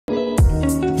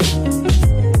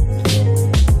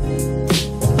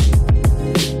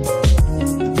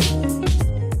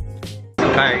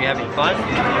fun?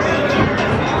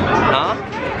 Huh?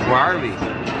 Where are we?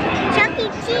 Chuck E.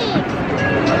 Cheese.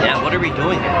 Yeah, what are we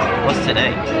doing here? What's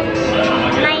today?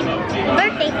 My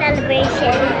birthday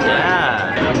celebration.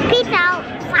 Yeah. Peace out.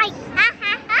 Fight.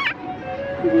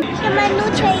 Come on, no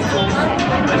choices.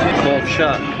 Cold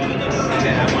Chuck.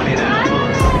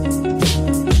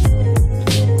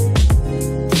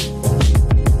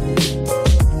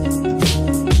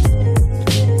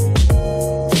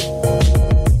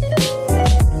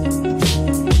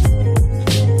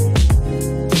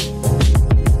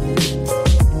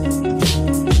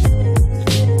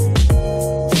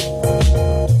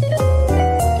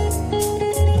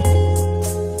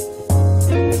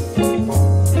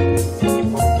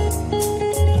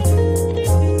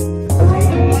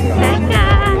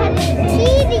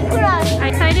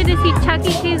 Chuck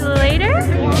E. Cheese later?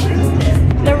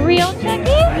 The real Chuck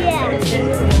E?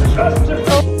 Yeah.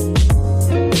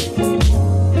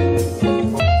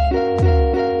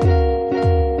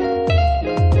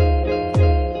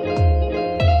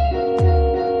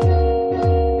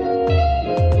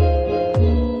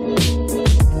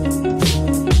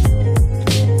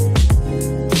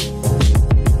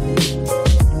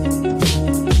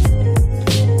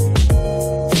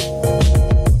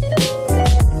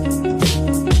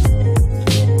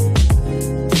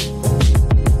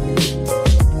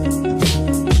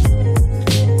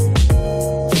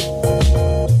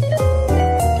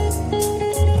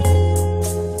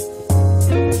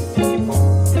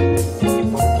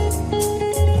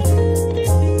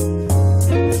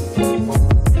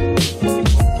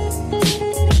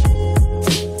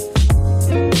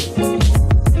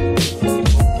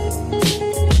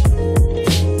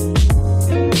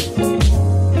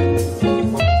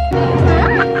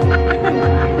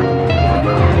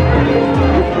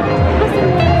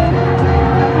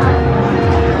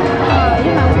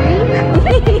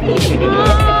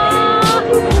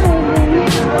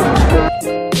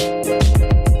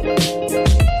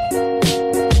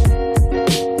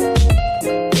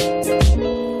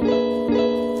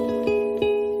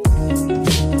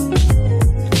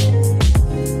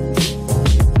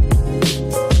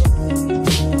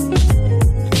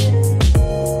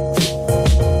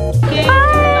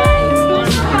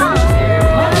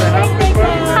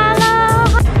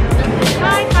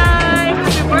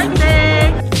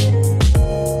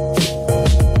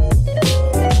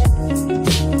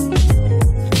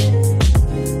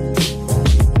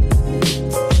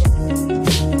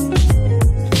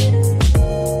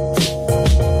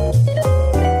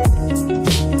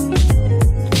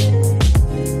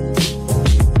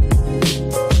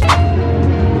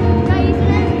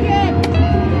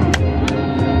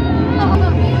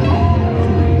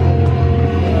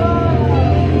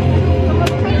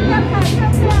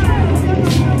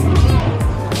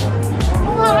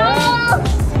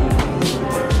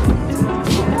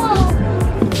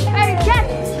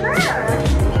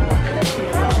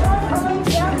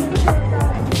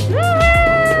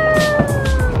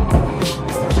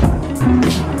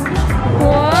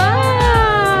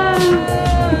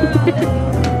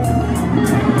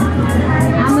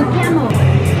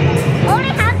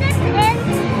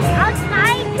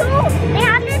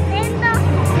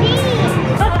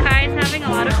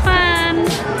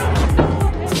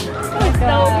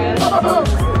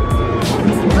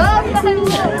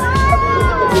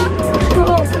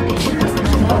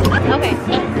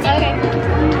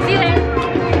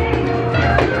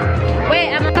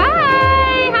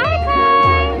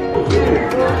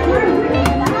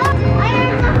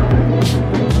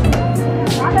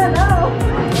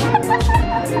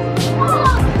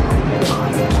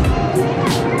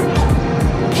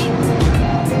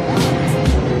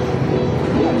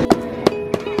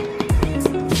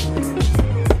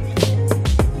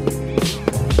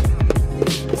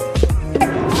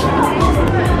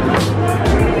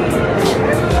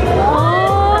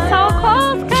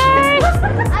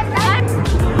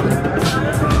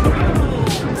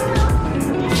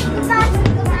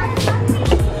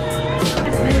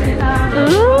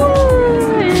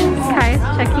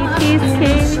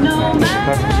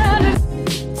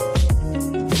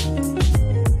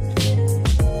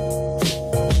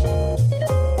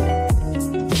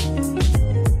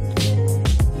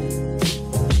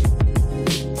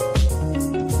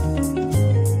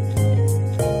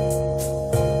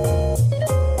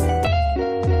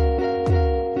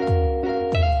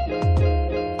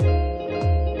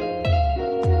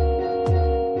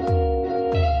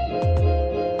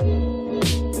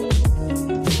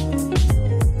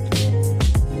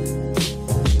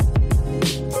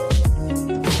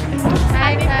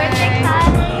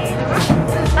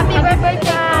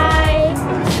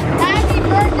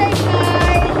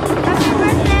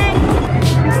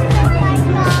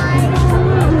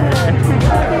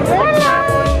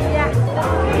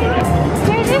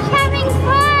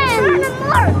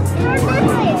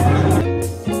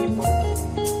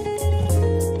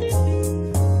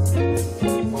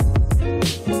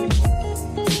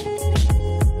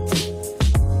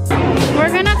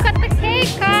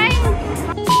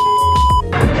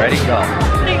 Ready, go.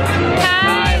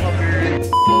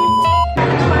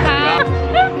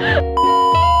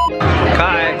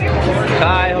 Kai.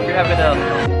 Kai, hope you're having a...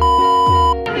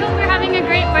 I hope we're having a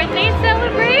great birthday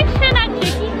celebration at Chuck E.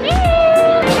 Cheese.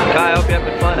 Kai, hope you're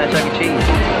having fun at Chuck E. Cheese.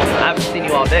 I haven't seen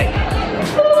you all day.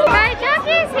 Hi, Chuck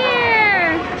is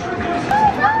here.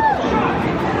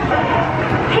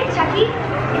 Hey Chucky,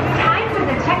 it's time for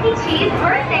the Chuck E. Cheese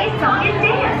birthday song and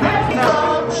dance.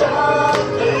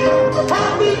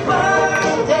 Happy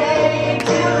birthday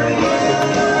to you.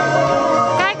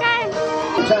 Hi, guys.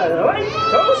 Celebrate,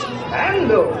 toast, and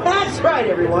go. That's right,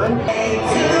 everyone. Hey to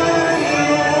you.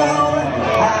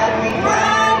 Happy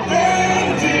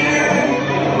birthday, dear.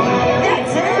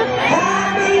 That's it.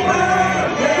 Happy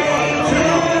birthday to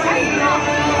you. Happy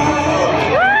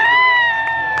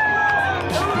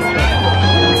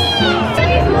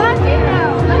birthday to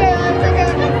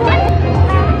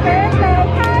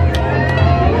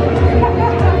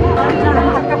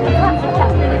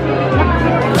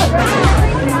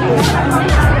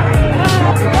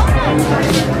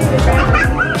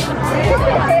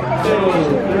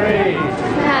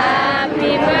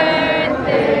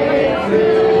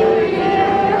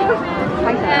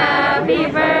Happy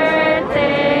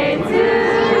birthday to you.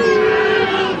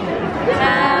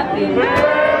 Happy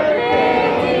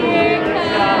birthday, dear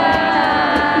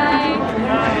Kai.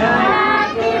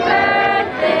 Happy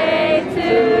birthday to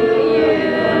you.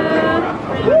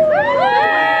 Woo!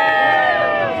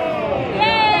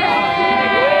 Yay!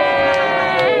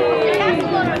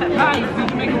 Kai, did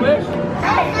you make a wish?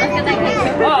 Look at that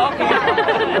cake. Oh, okay.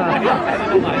 There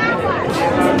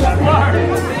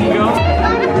you go.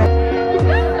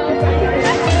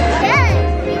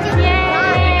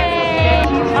 Yay!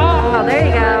 Oh, there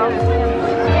you go.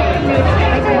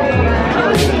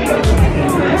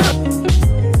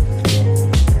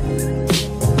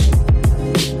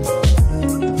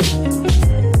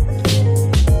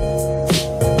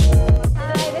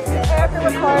 Hi, this is Erica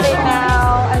recording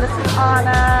now, and this is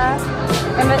Anna.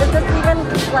 And is this even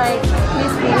like, can you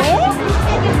see me?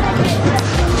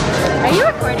 Are you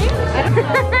recording? I don't know.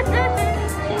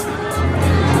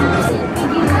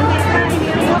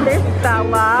 There's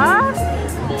Bella.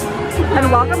 And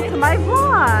welcome to my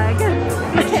vlog.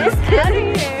 Just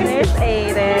kidding. There's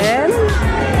Aiden.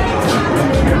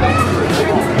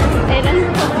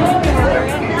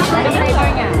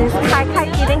 There's Kai Kai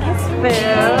eating his food.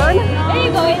 There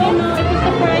you go, Aiden. This is the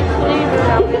surprise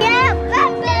flavor. Yeah,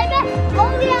 run, baby.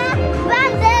 Oh yeah,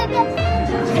 run, baby.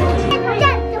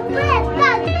 Get the bread,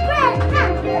 run, bread,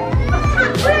 run.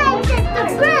 Bread, get the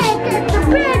bread, get the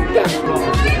bread.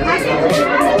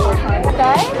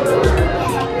 Okay?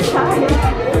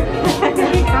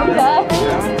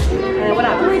 And what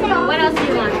else? What else do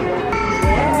you want?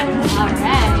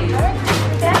 Alright.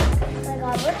 I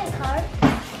got a birthday card.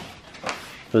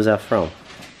 Who's that from?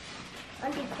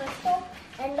 Auntie Crystal.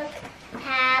 And look,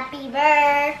 happy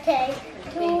birthday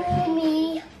to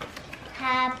me.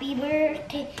 Happy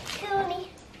birthday to me.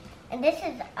 And this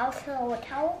is also a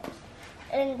towel.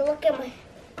 And look at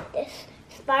this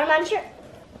Spider-Man shirt.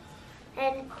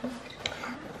 And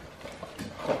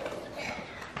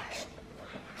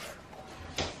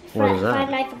What is that? Five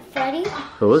Nights at Freddy's,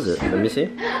 Who is it? Let me see.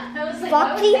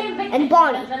 Foxy, and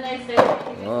Bonnie.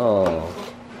 Oh.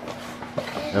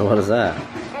 And what is that?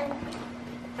 And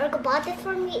Uncle bought this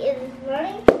for me is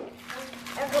running.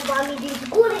 Uncle bought me these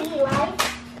goody lights.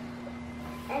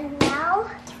 And now,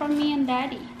 It's from me and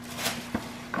Daddy.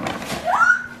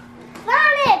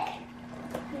 Sonic!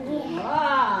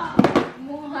 Yeah.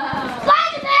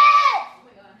 Spider-Man!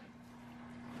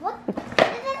 What?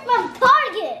 This is from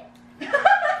Target.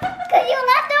 Because you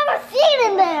left over seed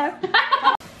in there.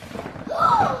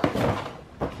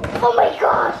 Oh my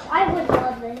gosh, I would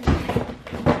love this.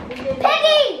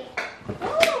 Piggy! Oh,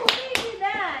 look at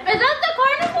that. Is that the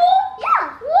carnival? Yeah.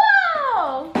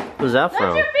 Wow! Who's that That's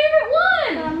from? your favorite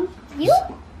one! You?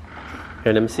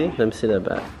 Here, let me see. Let me see that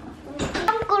back.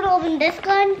 I'm going to open this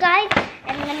gun, guys,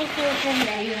 and let me see what's in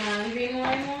there. Hungry,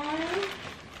 Mormon?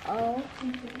 Oh.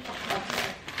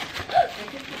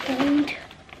 Don't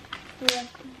look.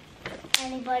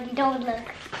 Anybody, don't look.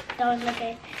 Don't look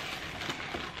at.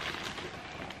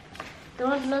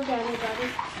 Don't look, anybody.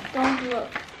 Don't look.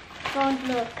 Don't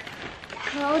look.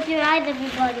 Close your eyes,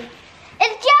 everybody.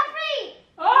 It's Jeffrey!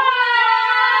 Wow!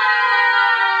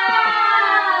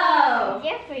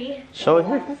 Jeffrey. Show it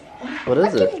here. What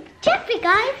is Look, it? it's Jeffrey,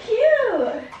 guys.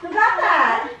 Cute. Who got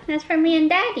that? That's for me and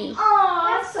Daddy. Oh,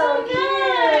 that's so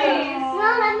nice.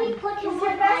 Now let me put him He's with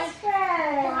your my best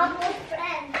friend. childhood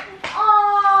friend.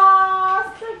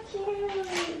 Oh, so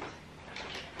cute.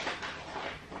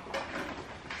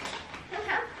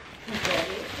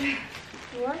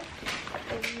 What?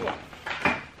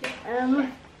 I'm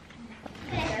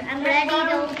ready to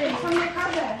open it.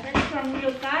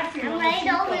 I'm ready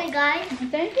to open it, guys.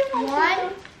 Thank you,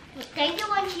 One. Thank you,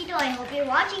 Juanchito. I hope you're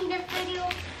watching this video.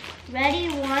 Ready?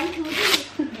 1, 2, 3.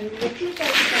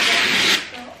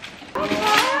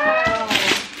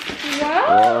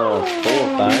 Wow, full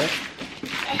of fire.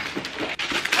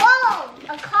 Whoa!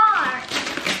 A car.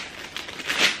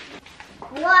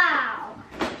 Wow.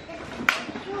 It's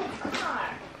a huge car.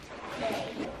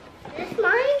 Is this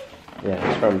mine? Yeah,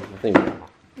 it's from, I think.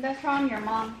 That's from your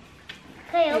mom.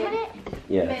 Can I open it?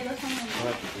 Yeah. Babe, that's from your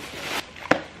mom.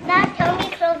 Now tell me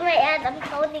close my eyes. I'm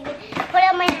closing it. Put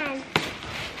it on my hand.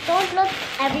 Don't look,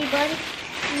 everybody.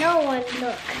 No one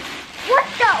look.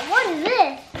 What is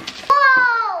this?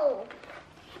 Whoa!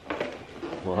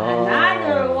 Wow.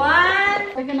 Another one.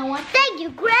 We're gonna watch. Thank you,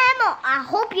 Grandma. I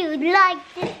hope you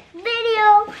liked this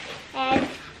video. And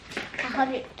I hope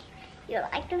you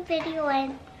liked the video.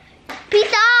 And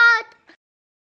peace out.